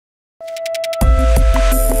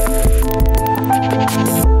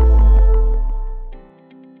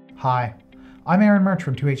Hi, I'm Aaron Murch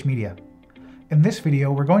from 2H Media. In this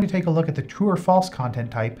video, we're going to take a look at the true or false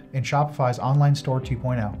content type in Shopify's Online Store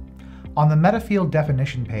 2.0. On the Metafield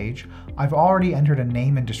definition page, I've already entered a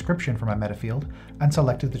name and description for my Metafield and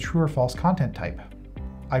selected the true or false content type.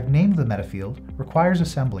 I've named the Metafield Requires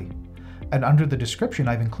Assembly, and under the description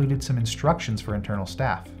I've included some instructions for internal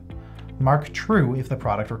staff. Mark true if the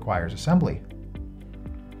product requires assembly.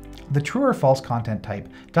 The true or false content type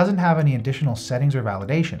doesn't have any additional settings or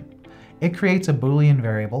validation. It creates a Boolean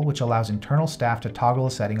variable which allows internal staff to toggle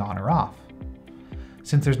a setting on or off.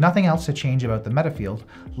 Since there's nothing else to change about the Metafield,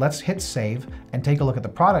 let's hit save and take a look at the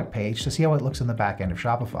product page to see how it looks in the back end of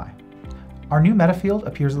Shopify. Our new Metafield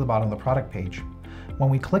appears at the bottom of the product page. When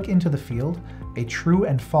we click into the field, a true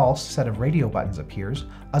and false set of radio buttons appears,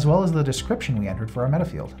 as well as the description we entered for our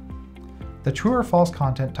Metafield. The true or false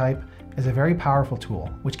content type is a very powerful tool,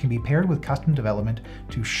 which can be paired with custom development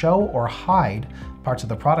to show or hide parts of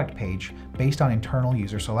the product page based on internal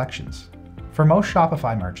user selections. For most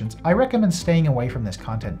Shopify merchants, I recommend staying away from this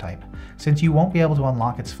content type, since you won't be able to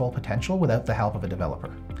unlock its full potential without the help of a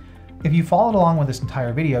developer. If you followed along with this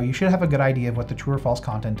entire video, you should have a good idea of what the true or false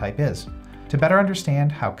content type is. To better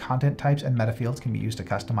understand how content types and metafields can be used to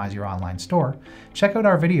customize your online store, check out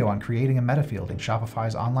our video on creating a metafield in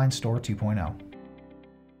Shopify's Online Store 2.0.